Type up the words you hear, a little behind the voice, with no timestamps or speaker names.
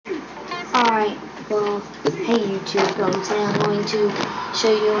Alright, well, hey YouTube, today I'm going to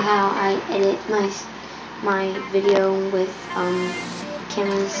show you how I edit my video with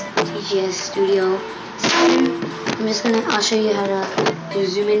Camtasia Studio. So I'll show you how to do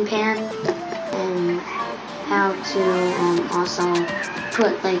zoom in pan and how to also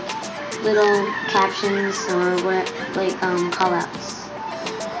put like little captions or what call outs.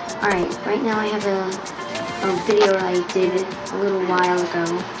 Alright, right now I have a video I did a little while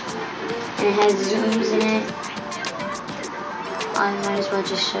ago. And it has zooms in it. I might as well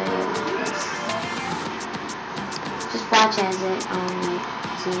just show you this. Just watch as it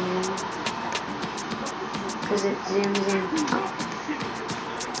zooms in, because it zooms in.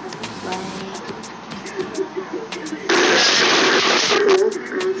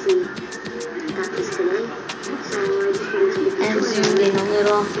 And zoomed in a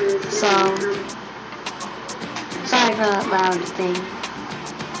little, so sorry for that loud thing.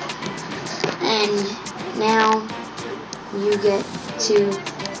 And now you get to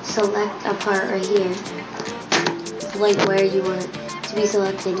select a part right here, like where you want it to be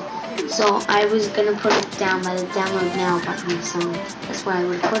selected. So I was gonna put it down by the download now button, so that's where I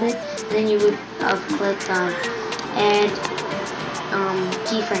would put it. And then you would click on add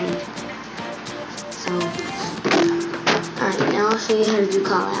keyframe. So alright, now I'll show you how to do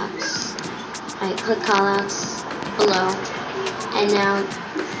callouts. Alright, click callouts below, and now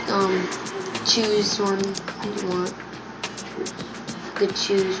choose one you want. You could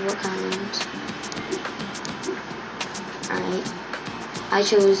choose what kind. Alright. I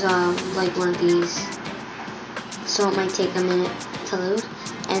chose like one of these. So it might take a minute to load.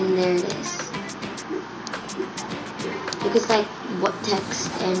 And there it is. You could select what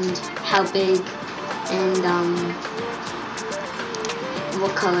text and how big and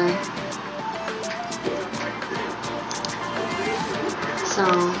what color. So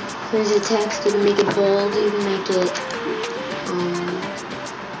here's your text. You can make it bold, you can make it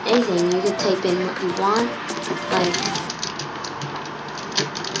anything. You can type in what you want, like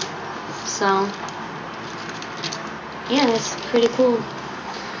so. Yeah, that's pretty cool.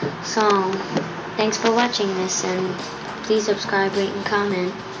 So thanks for watching this, and please subscribe, rate, and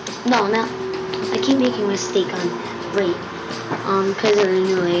comment. No, I keep making a mistake on rate because of the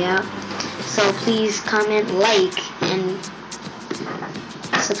new layout. So please comment, like, and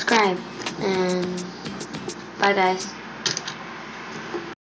subscribe, and bye guys.